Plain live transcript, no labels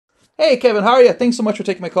Hey Kevin, how are you? Thanks so much for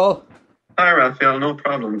taking my call. Hi Raphael, no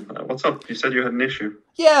problem. What's up? You said you had an issue.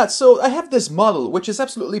 Yeah, so I have this model which is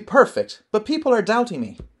absolutely perfect, but people are doubting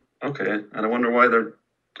me. Okay, and I wonder why they're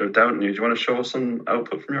doubting you. Do you want to show us some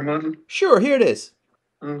output from your model? Sure, here it is.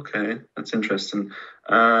 Okay, that's interesting.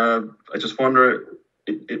 I just wonder,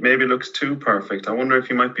 it maybe looks too perfect. I wonder if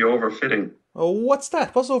you might be overfitting. Oh, what's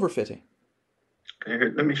that? What's overfitting? Okay,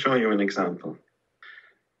 here, let me show you an example.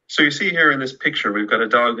 So you see here in this picture, we've got a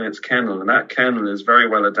dog in its kennel, and that kennel is very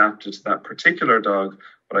well adapted to that particular dog,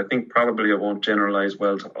 but I think probably it won't generalize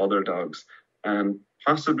well to other dogs. And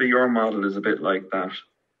possibly your model is a bit like that.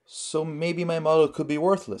 So maybe my model could be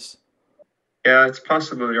worthless. Yeah, it's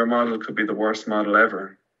possible your model could be the worst model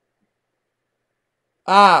ever.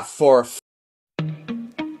 Ah, for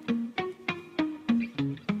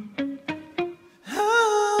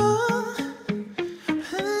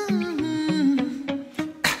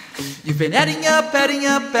You've been adding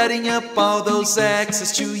up all those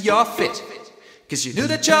X's to your fit. Cause you knew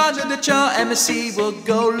that your MSC will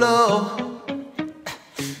go low.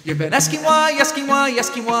 You've been asking why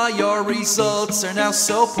your results are now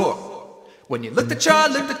so poor. When you looked at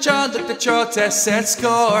your test set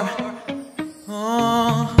score.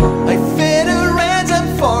 Oh, I fit a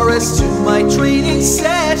random forest to my training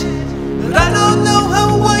set, but I don't know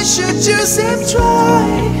how I should choose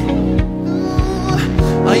mtry.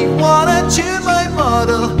 I wanna tune my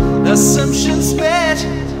model, assumptions met.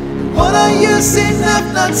 What I use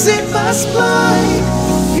enough nuts in my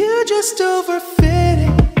spline. You just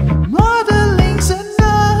overfitting, modeling's an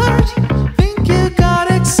art. Think you got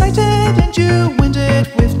excited and you went it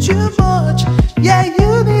with too much. Yeah,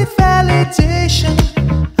 you need validation,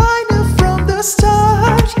 I knew from the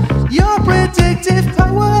start. Your predictive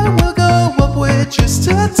power will go up with just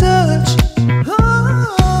a touch.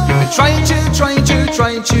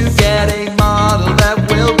 Trying to get a model that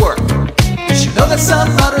will work. Cause you know that some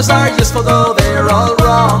others are useful though they're all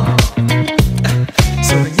wrong.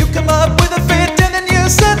 So then you come up with a fit and then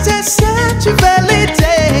use a test set to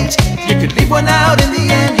validate. You could leave one out in the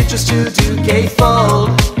end, you just to do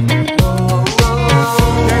K-fold.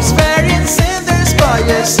 There's variance and there's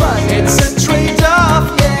bias, it's a trade-off,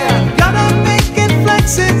 yeah. Gotta make it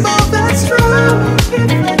flexible, that's true.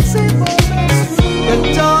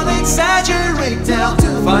 But don't exaggerate now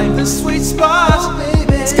to find the sweet spot.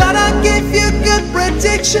 It's gotta give you good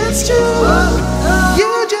predictions too.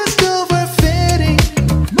 You just overfitting,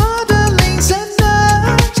 modeling's an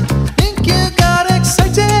art. Think you got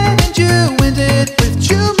excited and you went it with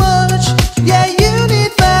too much. Yeah, you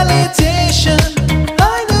need validation,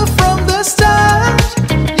 I knew from the start.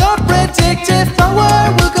 Your predictive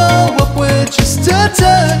power will go up with just a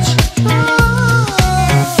touch.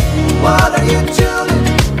 What are you tuning?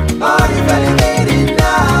 Are you validating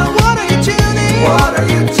now? What are you tuning? What are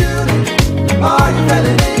you tuning? Are you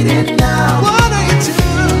validating now? What are you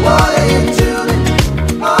tuning? What are you tuning?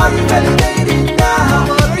 Are you validating now?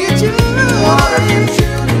 What are you tuning? What are you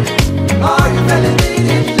tuning? Are you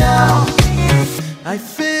validating now? I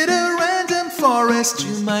fit a random forest to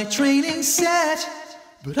my training set,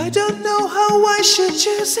 but I don't know how I should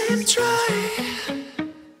choose mtry.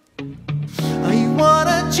 I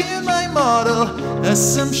wanna tune my model,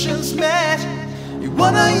 assumptions met. You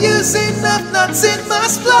wanna use enough nuts in my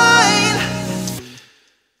spline.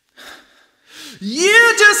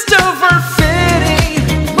 You just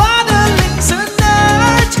overfitting, modeling's an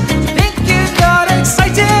art. Think you got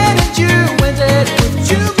excited and you went it with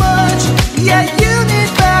too much. Yeah, you need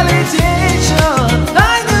validation.